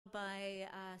by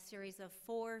a series of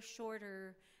 4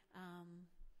 shorter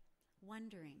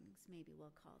wonderings, maybe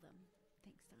we'll call them.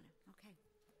 Thanks, Donna. Okay.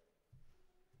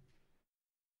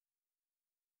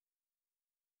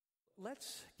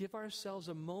 Let's give ourselves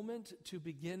a moment to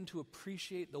begin to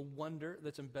appreciate the wonder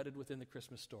that's embedded within the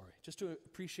Christmas story. Just to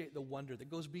appreciate the wonder that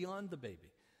goes beyond the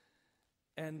baby.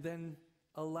 And then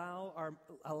allow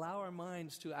our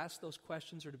minds to ask those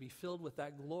questions or to be filled with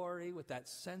that glory, with that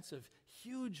sense of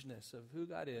hugeness of who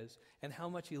God is and how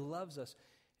much He loves us.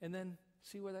 And then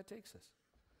see where that takes us.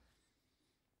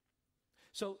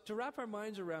 So to wrap our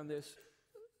minds around this,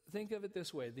 think of it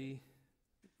this way.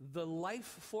 The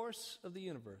life force of the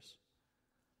universe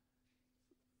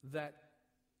that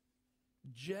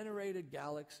generated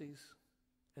galaxies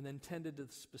and then tended to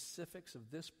the specifics of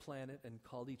this planet and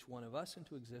called each one of us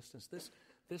into existence,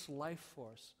 this life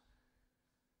force,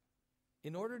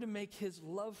 in order to make His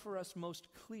love for us most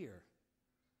clear,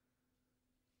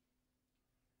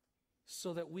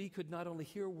 so that we could not only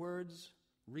hear words,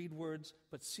 read words,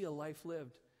 but see a life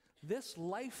lived. This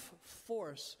life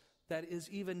force that is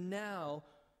even now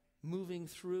moving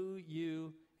through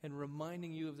you and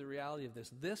reminding you of the reality of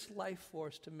this life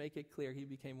force, to make it clear, He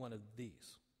became one of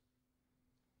these.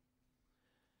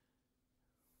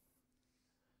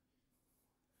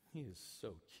 He is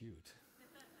so cute.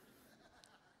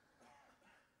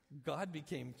 God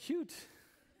became cute.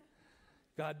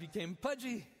 God became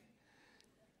pudgy.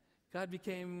 God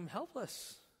became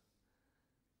helpless.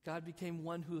 God became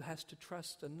one who has to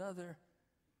trust another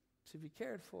to be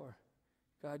cared for.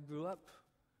 God grew up.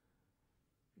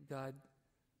 God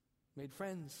made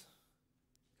friends.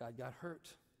 God got hurt.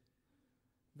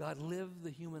 God lived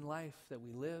the human life that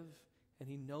we live, and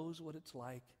He knows what it's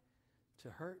like to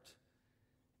hurt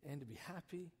and to be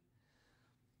happy.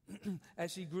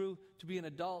 As He grew to be an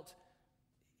adult,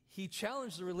 He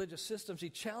challenged the religious systems, He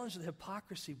challenged the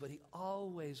hypocrisy, but He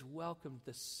always welcomed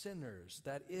the sinners,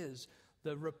 that is,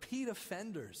 the repeat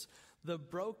offenders, the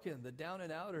broken, the down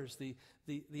and outers, the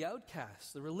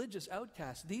outcasts, the religious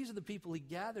outcasts. These are the people He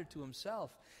gathered to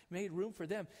Himself, made room for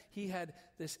them. He had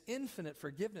this infinite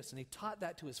forgiveness, and He taught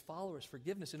that to His followers,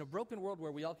 forgiveness. In a broken world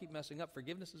where we all keep messing up,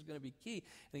 forgiveness is going to be key,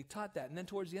 and He taught that. And then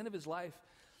towards the end of His life,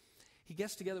 He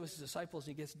gets together with His disciples,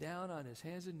 and He gets down on His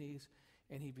hands and knees,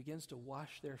 and He begins to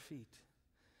wash their feet.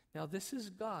 Now, this is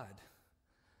God.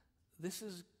 This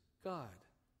is God.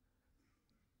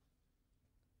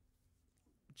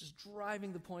 Just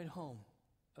driving the point home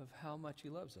of how much He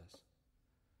loves us.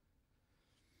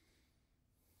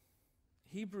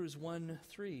 Hebrews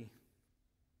 1:3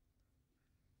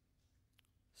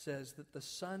 says that the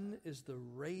Son is the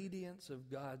radiance of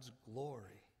God's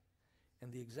glory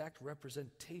and the exact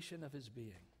representation of His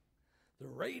being. The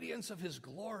radiance of His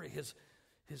glory, His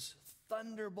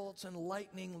thunderbolts and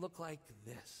lightning look like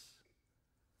this.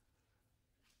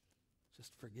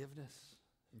 Just forgiveness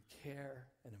and care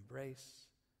and embrace.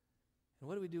 And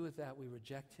what do we do with that? We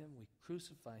reject Him, we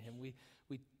crucify Him, we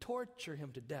torture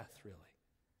Him to death, really.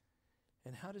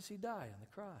 And how does He die on the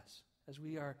cross? As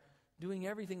we are doing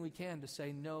everything we can to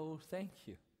say, no, thank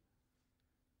you.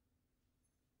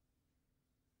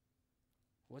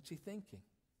 What's He thinking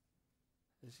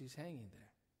as He's hanging there?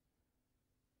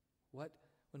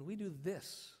 When we do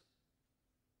this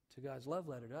to God's love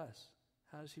letter to us,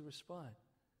 how does He respond?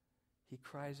 He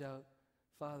cries out,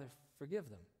 Father, forgive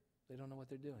them. They don't know what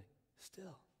they're doing.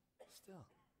 Still.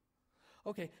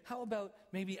 Okay, how about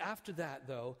maybe after that,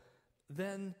 though,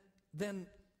 then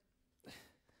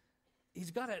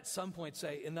He's got to at some point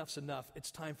say, enough's enough,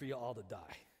 it's time for you all to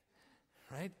die.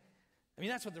 Right? I mean,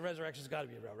 that's what the resurrection's got to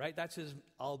be about, right? That's His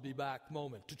I'll be back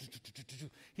moment.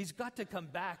 He's got to come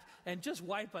back and just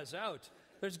wipe us out.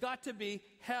 There's got to be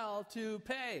hell to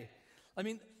pay. I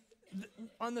mean,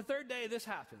 on the third day, this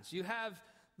happens. You have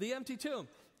the empty tomb.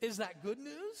 Is that good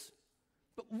news?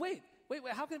 But wait,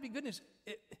 how can it be good news?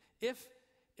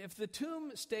 If the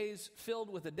tomb stays filled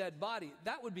with a dead body,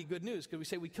 that would be good news, because we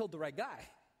say we killed the right guy.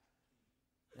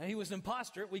 Now, he was an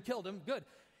imposter, we killed him, good.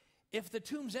 If the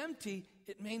tomb's empty,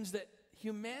 it means that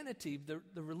humanity, the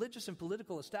religious and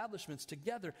political establishments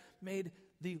together, made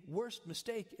the worst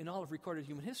mistake in all of recorded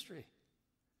human history.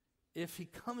 If He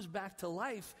comes back to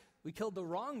life, we killed the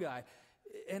wrong guy.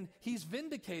 And He's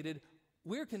vindicated,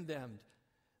 we're condemned.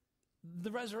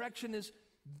 The resurrection is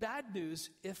bad news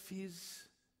if He's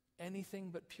anything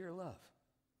but pure love.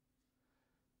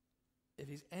 If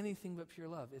He's anything but pure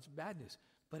love, it's bad news.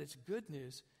 But it's good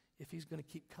news if He's going to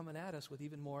keep coming at us with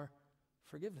even more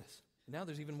forgiveness. And now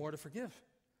there's even more to forgive.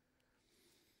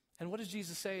 And what does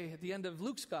Jesus say at the end of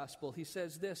Luke's gospel? He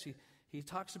says this. He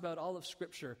talks about all of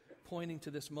Scripture pointing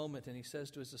to this moment, and He says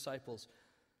to His disciples,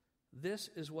 This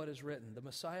is what is written. The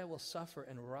Messiah will suffer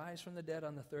and rise from the dead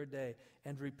on the third day,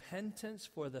 and repentance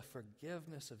for the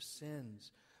forgiveness of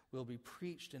sins will be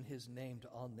preached in his name to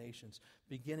all nations,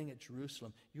 beginning at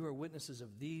Jerusalem. You are witnesses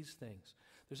of these things.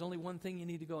 There's only one thing you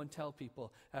need to go and tell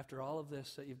people after all of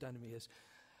this that you've done to me is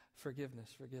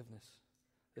forgiveness, forgiveness.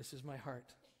 This is my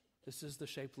heart. This is the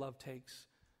shape love takes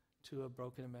to a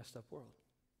broken and messed up world.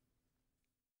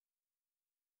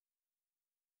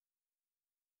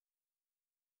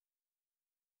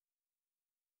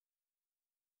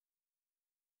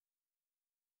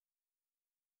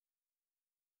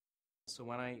 So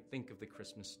when I think of the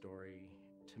Christmas story,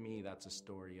 to me that's a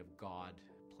story of God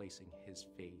placing his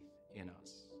faith in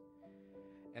us.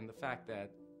 And the fact that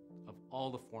of all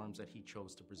the forms that he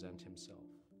chose to present himself,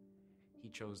 he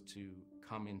chose to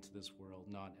come into this world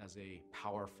not as a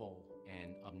powerful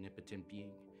and omnipotent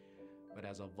being, but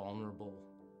as a vulnerable,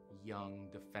 young,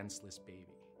 defenseless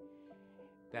baby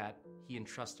that he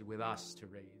entrusted with us to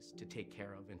raise, to take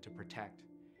care of, and to protect.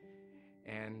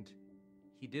 And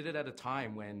he did it at a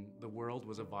time when the world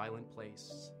was a violent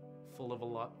place, full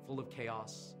of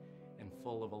chaos, and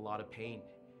full of a lot of pain.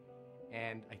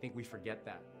 And I think we forget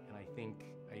that. And I think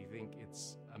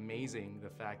it's amazing the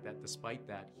fact that despite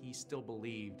that, he still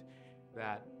believed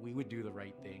that we would do the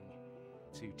right thing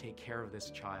to take care of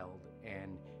this child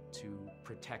and to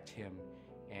protect him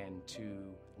and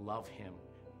to love him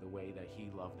the way that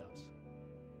he loved us.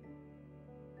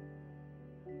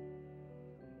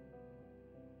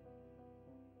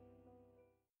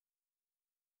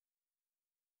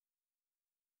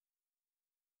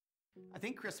 I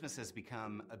think Christmas has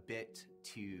become a bit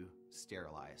too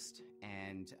sterilized,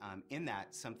 and in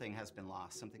that, something has been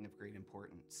lost, something of great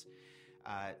importance.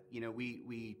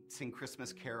 We sing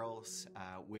Christmas carols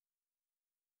with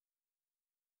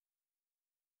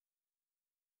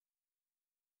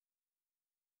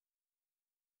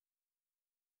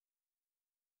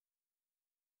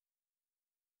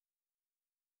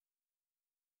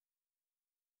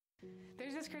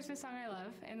There's this Christmas song I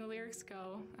love, and the lyrics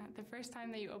go, the first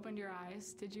time that you opened your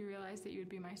eyes, did you realize that you would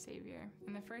be my savior?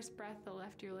 And the first breath that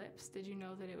left your lips, did you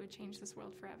know that it would change this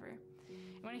world forever?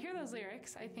 And when I hear those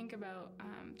lyrics, I think about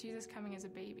Jesus coming as a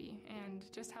baby and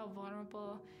just how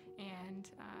vulnerable and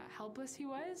helpless he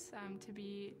was to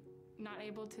be not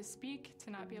able to speak, to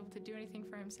not be able to do anything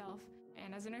for himself.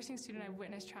 And as a nursing student, I've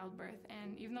witnessed childbirth.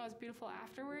 And even though it's beautiful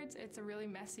afterwards, it's a really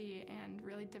messy and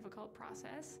really difficult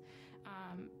process.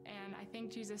 And I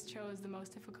think Jesus chose the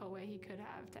most difficult way he could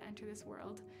have to enter this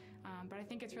world. But I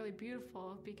think it's really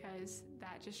beautiful because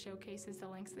that just showcases the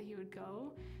lengths that he would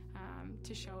go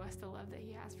to show us the love that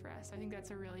he has for us. I think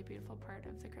that's a really beautiful part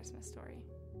of the Christmas story.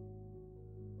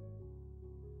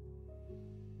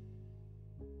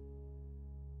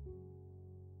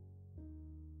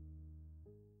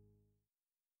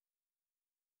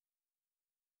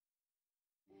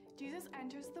 Jesus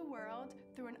enters the world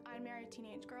through an unmarried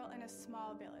teenage girl in a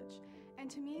small village. And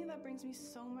to me, that brings me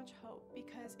so much hope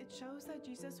because it shows that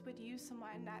Jesus would use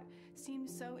someone that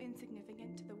seems so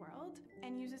insignificant to the world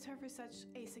and uses her for such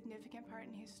a significant part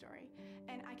in his story.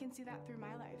 And I can see that through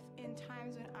my life. In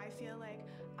times when I feel like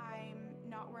I'm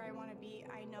not where I want to be,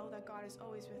 I know that God is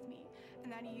always with me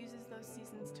and that he uses those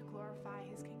seasons to glorify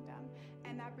his kingdom.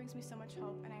 And that brings me so much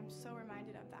hope, and I'm so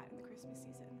reminded of that in the Christmas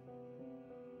season.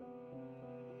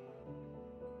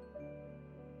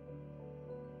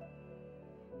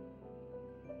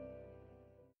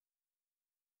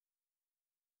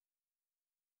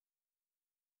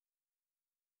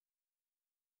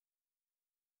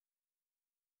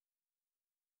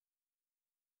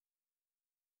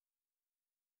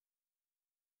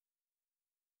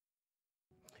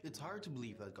 It's hard to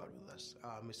believe that God with us,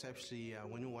 especially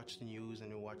when you watch the news and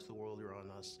you watch the world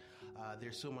around us.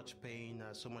 There's so much pain,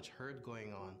 so much hurt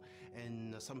going on,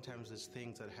 and sometimes there's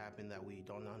things that happen that we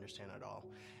don't understand at all.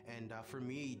 And for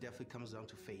me, it definitely comes down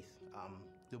to faith.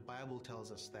 The Bible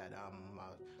tells us that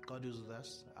God is with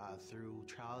us through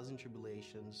trials and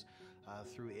tribulations,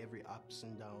 through every ups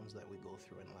and downs that we go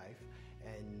through in life.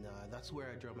 And that's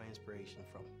where I draw my inspiration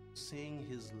from. Seeing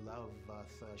his love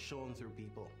shown through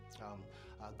people.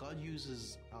 God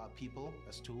uses people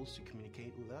as tools to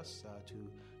communicate with us,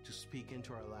 to speak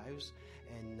into our lives,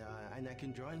 and I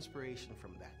can draw inspiration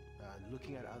from that.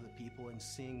 Looking at other people and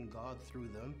seeing God through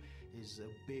them is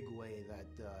a big way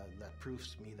that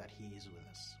proves to me that he is with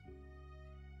us.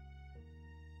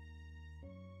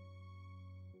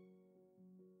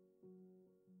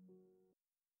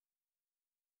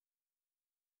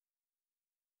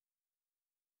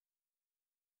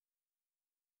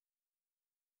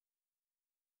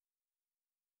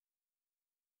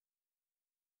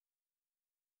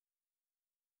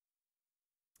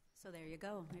 So there you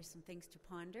go. There's some things to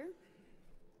ponder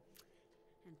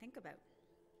and think about.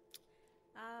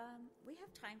 We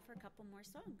have time for a couple more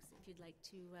songs if you'd like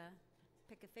to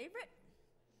pick a favorite.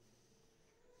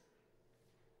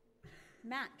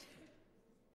 Matt.